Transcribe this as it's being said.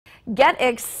Get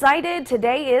excited.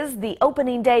 Today is the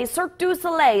opening day. Cirque du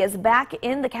Soleil is back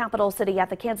in the capital city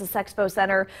at the Kansas Expo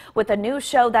Center with a new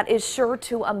show that is sure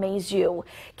to amaze you.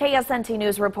 KSNT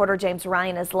News reporter James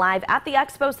Ryan is live at the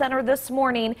Expo Center this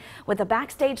morning with a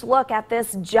backstage look at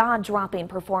this jaw-dropping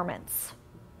performance.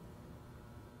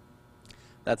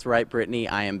 That's right, Brittany.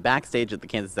 I am backstage at the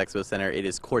Kansas Expo Center. It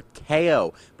is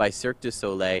Corteo by Cirque du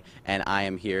Soleil, and I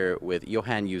am here with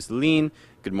Johan Juggler.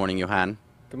 Good morning, Johan.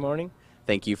 Good morning.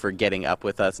 Thank you for getting up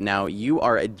with us. Now, you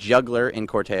are a juggler in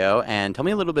Corteo, and tell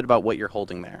me a little bit about what you're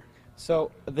holding there.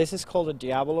 So this is called a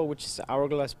Diabolo, which is an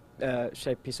hourglass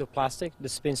shaped piece of plastic, the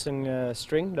spinning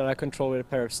string that I control with a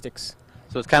pair of sticks.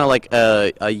 So it's kind of like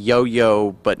a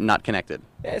yo-yo, but not connected.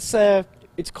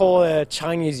 It's called a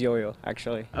Chinese yo-yo,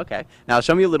 actually. Okay. Now,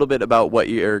 show me a little bit about what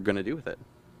you're going to do with it.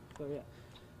 So yeah,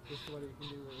 this is what you can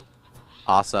do with it.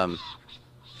 Awesome.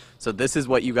 So this is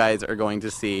what you guys are going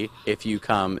to see if you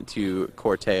come to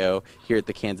Corteo here at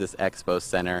the Kansas Expo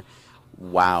Center.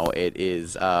 Wow, it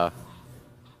is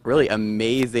really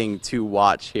amazing to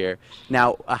watch here.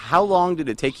 Now, how long did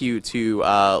it take you to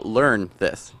learn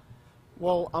this?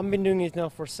 Well, I've been doing it now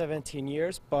for 17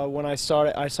 years, but when I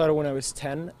started when I was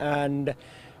 10, and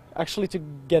actually to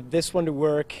get this one to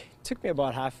work took me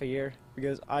about half a year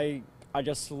because I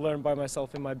just learned by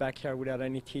myself in my backyard without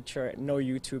any teacher, no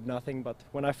YouTube, nothing. But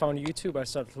when I found YouTube, I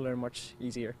started to learn much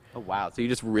easier. Oh, wow. So you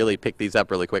just really picked these up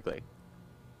really quickly.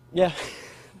 Yeah.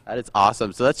 That is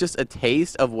awesome. So that's just a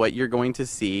taste of what you're going to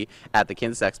see at the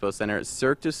Kansas Expo Center,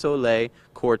 Cirque du Soleil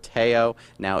Corteo.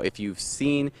 Now, if you've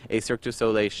seen a Cirque du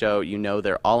Soleil show, you know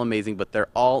they're all amazing, but they're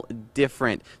all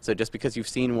different. So just because you've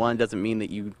seen one doesn't mean that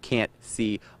you can't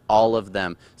see all of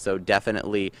them. So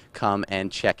definitely come and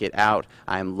check it out.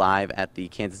 I'm live at the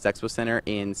Kansas Expo Center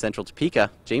in Central Topeka.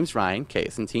 James Ryan,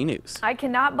 KSNT News. I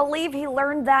cannot believe he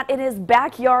learned that in his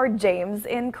backyard, James.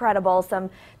 Incredible. Some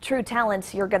true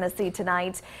talent you're going to see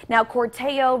tonight. Now,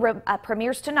 Corteo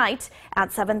premieres tonight at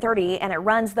 7:30, and it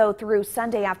runs, though, through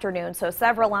Sunday afternoon. So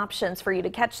several options for you to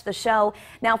catch the show.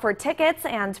 Now, for tickets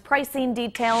and pricing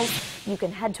details, you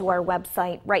can head to our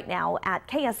website right now at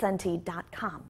ksnt.com.